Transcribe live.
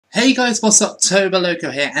Hey guys, what's up?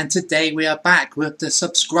 Toboloco here, and today we are back with the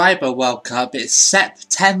Subscriber World Cup. It's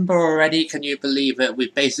September already, can you believe it?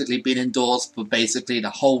 We've basically been indoors for basically the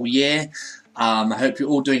whole year. I hope you're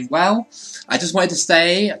all doing well. I just wanted to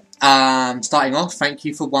say, starting off, thank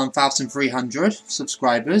you for 1,300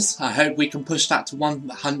 subscribers. I hope we can push that to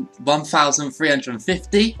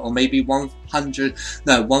 1,350 or maybe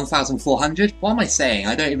 1,400. What am I saying?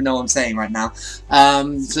 I don't even know what I'm saying right now.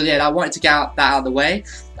 So yeah, I wanted to get that out of the way.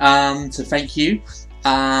 So thank you.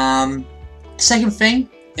 Second thing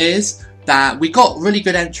is that we got really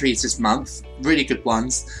good entries this month, really good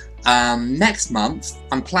ones. Next month,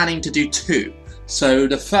 I'm planning to do 2. So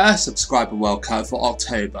the first Subscriber World Cup for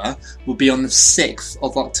October will be on the 6th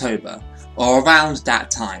of October, or around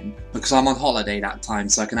that time, because I'm on holiday that time,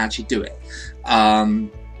 so I can actually do it.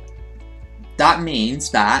 That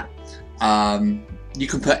means that you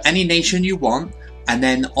can put any nation you want, and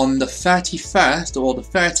then on the 31st or the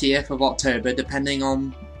 30th of October, depending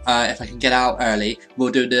on if I can get out early,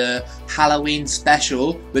 we'll do the Halloween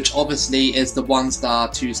special, which obviously is the 1-star,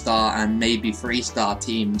 2-star, and maybe 3-star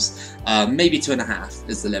teams. Maybe 2.5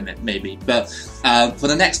 is the limit, maybe. But for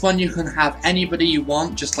the next one, you can have anybody you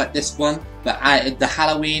want, just like this one. But the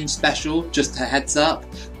Halloween special, just a heads up,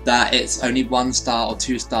 that it's only 1-star or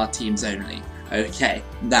 2-star teams only. Okay,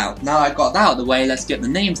 now I got that out of the way, let's get the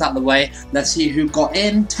names out of the way. Let's see who got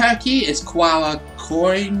in. Turkey is Kwara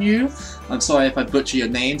Koinu. I'm sorry if I butcher your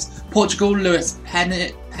names. Portugal, Lewis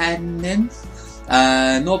Penin.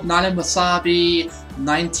 Northern Ireland, Wasabi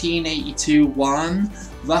 1982-1.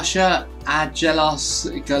 Russia, Agelos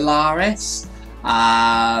Galaris.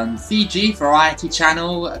 Fiji, Variety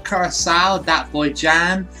Channel. Curacao, That Boy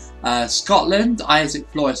Jan. Scotland, Isaac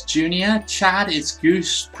Flores Jr. Chad is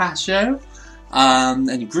Goose Pasho.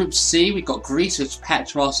 And Group C, we've got Greece, which is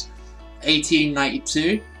Petros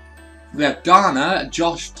 1892. We have Ghana,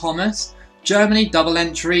 Josh Thomas. Germany, double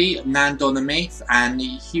entry, Nando Namath and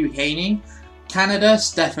Hugh Haney. Canada,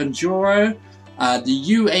 Stefan Juro. The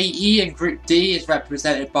UAE in Group D is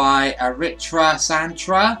represented by Eritrea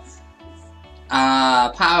Santra.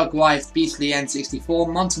 Paraguay is Beastly N64.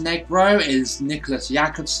 Montenegro is Nicholas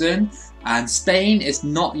Jakobsen. And Spain is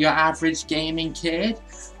Not Your Average Gaming Kid.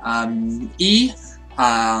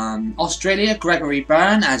 Australia, Gregory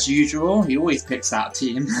Byrne, as usual, he always picks that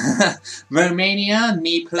team. Romania,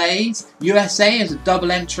 Me Plays. USA is a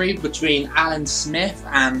double entry between Alan Smith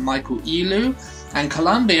and Michael Elu. And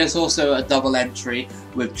Colombia is also a double entry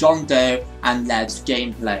with John Doe and Lev's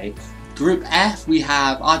Gameplay. Group F, we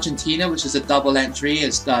have Argentina, which is a double entry,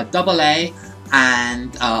 it's Double A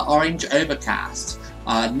and Orange Overcast.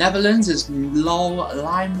 Netherlands is LOL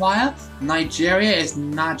Limewire. Nigeria is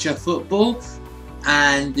Naja Football.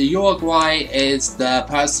 And the Uruguay is the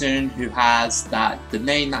person who has the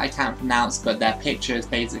name that I can't pronounce, but their picture is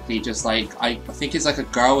basically just like, I think it's like a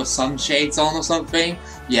girl with some shades on or something.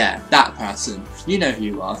 Yeah, that person. You know who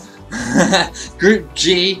you are. Group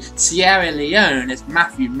G, Sierra Leone is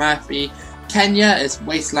Matthew Murphy. Kenya is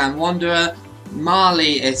Wasteland Wanderer.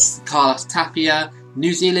 Mali is Carlos Tapia.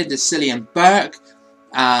 New Zealand is Cillian Burke.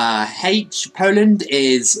 Poland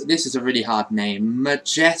is, this is a really hard name,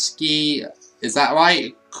 Majeski, is that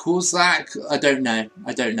right? Kozak? I don't know,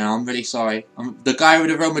 I'm really sorry. The guy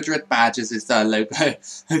with the Real Madrid badge is his logo.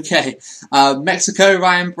 Okay, Mexico,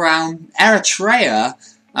 Ryan Brown. Eritrea,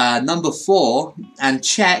 number 4, and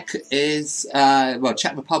Czech is,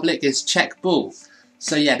 Czech Republic is Czech Bull.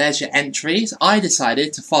 So yeah, there's your entries. I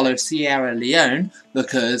decided to follow Sierra Leone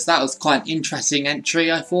because that was quite an interesting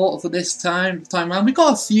entry, I thought, for this time around. We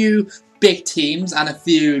got a few big teams and a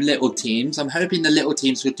few little teams. I'm hoping the little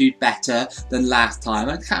teams will do better than last time.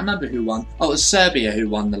 I can't remember who won. Oh, it was Serbia who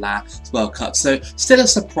won the last World Cup. So still a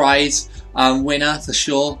surprise winner for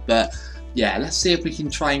sure. But yeah, let's see if we can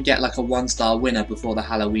try and get like a 1-star winner before the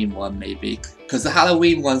Halloween one maybe. Because the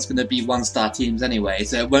Halloween one's going to be 1-star teams anyway,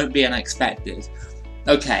 so it won't be unexpected.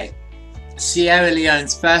 Okay, Sierra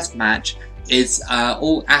Leone's first match is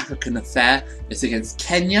all African affair. It's against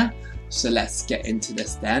Kenya. So let's get into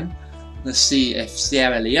this then. Let's see if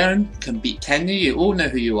Sierra Leone can beat Kenya. You all know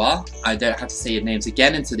who you are. I don't have to say your names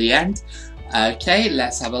again until the end. Okay,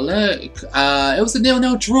 let's have a look. It was a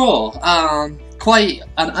 0-0 draw. Quite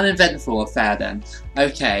an uneventful affair then.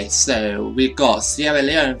 Okay, so we've got Sierra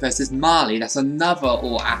Leone versus Mali. That's another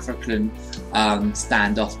all-African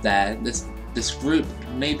standoff there. This group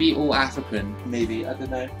may be all African, maybe, I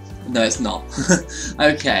don't know. No, it's not.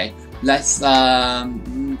 Okay, let's,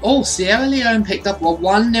 oh, Sierra Leone picked up a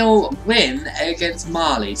 1-0 win against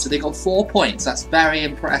Mali, so they got 4 points. That's very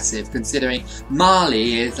impressive, considering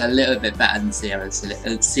Mali is a little bit better than Sierra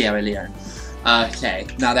Leone. Okay,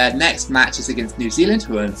 now their next match is against New Zealand,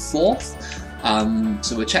 who are in 4th.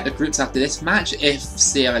 So we'll check the groups after this match. If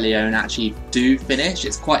Sierra Leone actually do finish,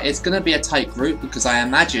 it's going to be a tight group because I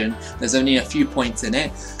imagine there's only a few points in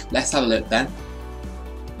it. Let's have a look then.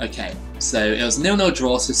 Okay, so it was 0-0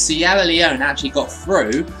 draw, so Sierra Leone actually got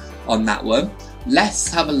through on that one. Let's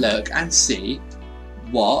have a look and see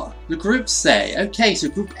what the groups say. Okay, so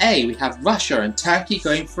Group A, we have Russia and Turkey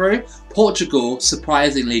going through. Portugal,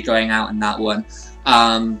 surprisingly, going out in that one.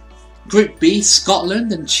 Group B,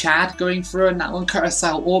 Scotland and Chad going through in that one.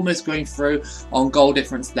 Curacao almost going through on goal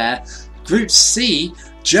difference there. Group C,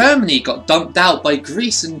 Germany got dumped out by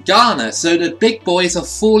Greece and Ghana, so the big boys are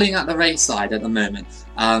falling at the race side at the moment.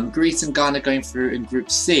 Greece and Ghana going through in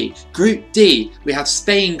Group C. Group D, we have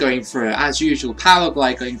Spain going through as usual,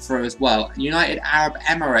 Paraguay going through as well. United Arab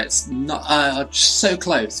Emirates, not so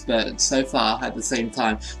close, but so far at the same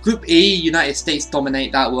time. Group E, United States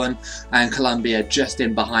dominate that one, and Colombia just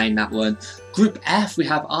in behind that one. Group F, we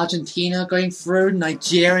have Argentina going through,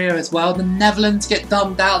 Nigeria as well. The Netherlands get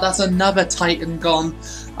dumped out. That's another Titan gone.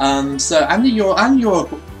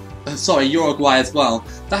 Uruguay as well.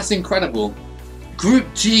 That's incredible.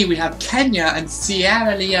 Group G, we have Kenya and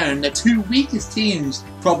Sierra Leone, the two weakest teams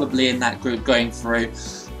probably in that group going through.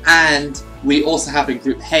 And we also have in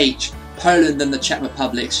Group H, Poland and the Czech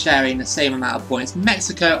Republic sharing the same amount of points.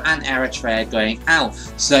 Mexico and Eritrea going out.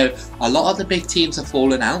 So a lot of the big teams have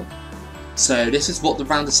fallen out. So this is what the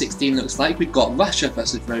round of 16 looks like. We've got Russia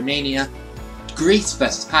versus Romania, Greece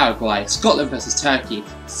versus Paraguay, Scotland versus Turkey,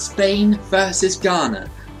 Spain versus Ghana,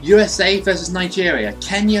 USA versus Nigeria,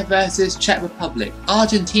 Kenya versus Czech Republic,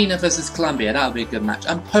 Argentina versus Colombia, that would be a good match,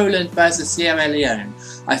 and Poland versus Sierra Leone.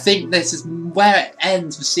 I think this is where it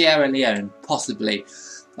ends for Sierra Leone, possibly.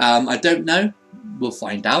 I don't know, we'll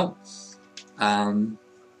find out.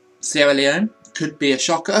 Sierra Leone could be a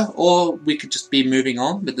shocker, or we could just be moving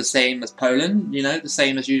on with the same as Poland, you know, the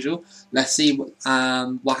same as usual. Let's see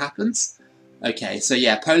what happens. Okay, so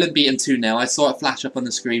yeah, Poland beaten 2-0. I saw it flash up on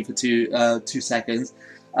the screen for 2 seconds.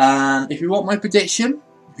 If you want my prediction,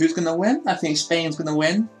 who's going to win? I think Spain's going to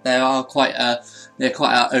win. They're quite an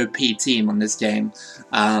OP team on this game.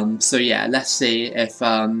 So yeah, let's see if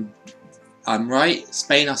I'm right.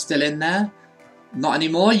 Spain are still in there. Not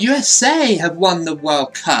anymore. USA have won the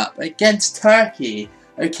World Cup against Turkey.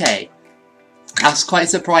 Okay, that's quite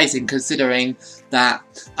surprising considering that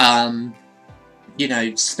you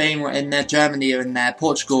know, Spain were in there, Germany are in there,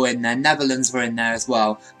 Portugal were in there, Netherlands were in there as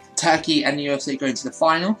well. Turkey and USA going to the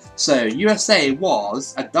final. So USA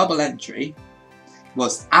was a double entry,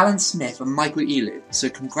 was Alan Smith and Michael Elu. So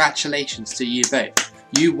congratulations to you both.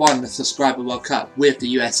 You won the Subscriber World Cup with the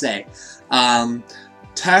USA.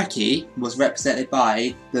 Turkey was represented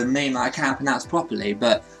by the name that I can't pronounce properly,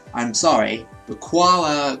 but I'm sorry, the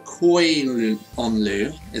Koilonlu,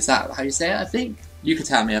 is that how you say it, I think? You can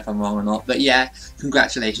tell me if I'm wrong or not, but yeah,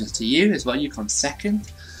 congratulations to you as well, you come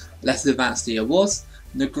second. Let's advance the awards.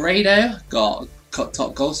 Negredo got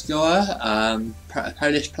top goal scorer,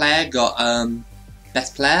 Polish player got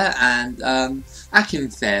best player, and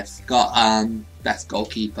Akinfeev got best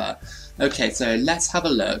goalkeeper. Okay, so let's have a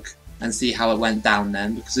look and see how it went down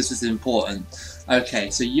then, because this is important. Okay,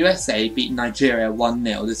 so USA beat Nigeria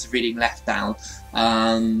 1-0. This is reading left down.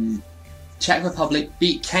 Czech Republic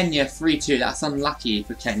beat Kenya 3-2. That's unlucky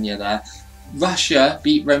for Kenya there. Russia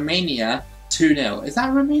beat Romania 2-0. Is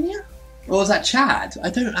that Romania? Or is that Chad? I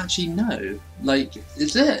don't actually know. Like,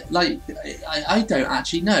 is it? Like, I don't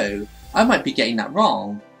actually know. I might be getting that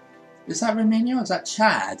wrong. Is that Romania or is that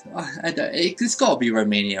Chad? It's got to be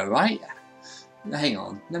Romania, right? Hang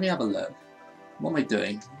on, let me have a look. What am I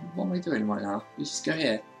doing? What am I doing right now? You just go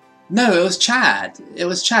here. No, it was Chad. It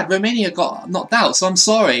was Chad. Romania got knocked out, so I'm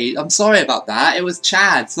sorry. I'm sorry about that. It was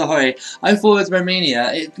Chad, sorry. I thought it was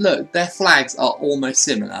Romania. Look, their flags are almost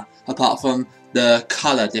similar, apart from the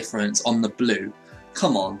colour difference on the blue.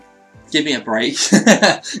 Come on, give me a break.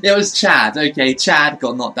 It was Chad. Okay, Chad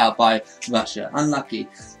got knocked out by Russia. Unlucky.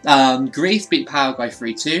 Greece beat Paraguay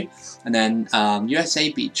 3-2. And then USA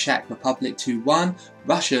beat Czech Republic 2-1.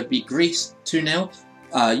 Russia beat Greece 2-0.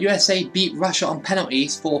 USA beat Russia on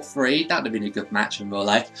penalties 4-3. That would have been a good match in real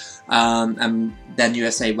life. And then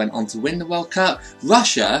USA went on to win the World Cup.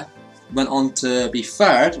 Russia went on to be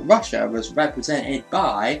third. Russia was represented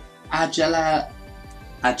by Angelos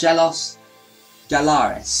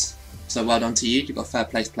Galaris. So well done to you. You got third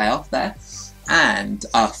place playoff there. And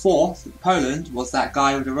fourth, Poland, was that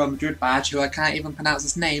guy with the Real Madrid badge who I can't even pronounce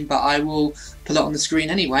his name, but I will put it on the screen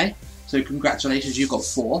anyway. So congratulations, you got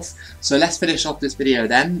fourth. So let's finish off this video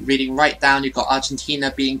then. Reading right down, you've got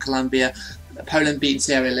Argentina beating Colombia Poland beating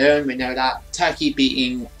Sierra Leone, we know that. Turkey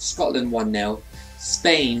beating Scotland 1-0.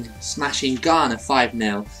 Spain smashing Ghana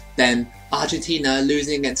 5-0. Then Argentina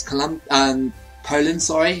losing against Poland,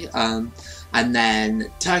 sorry. And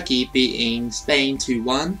then Turkey beating Spain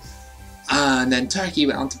 2-1. And then Turkey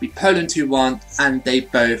went on to beat Poland 2-1, and they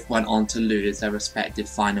both went on to lose their respective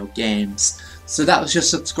final games. So that was your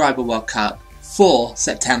Subscriber World Cup for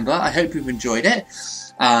September. I hope you've enjoyed it.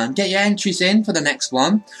 Get your entries in for the next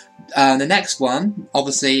one. The next one,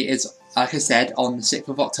 obviously, is, like I said, on the 6th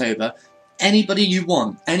of October. Anybody you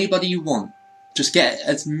want. Just get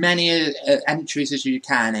as many entries as you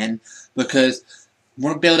can in, because I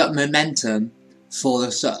want to build up momentum for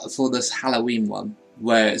this Halloween one,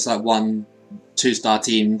 where it's like 1, 2-star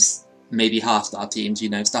teams, maybe half-star teams, you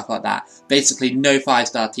know, stuff like that. Basically, no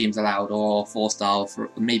 5-star teams allowed, or 4-star, or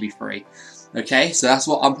maybe 3. Okay, so that's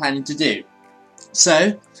what I'm planning to do.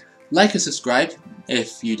 So, like and subscribe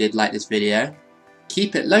if you did like this video.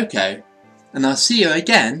 Keep it loco, and I'll see you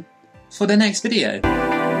again for the next video.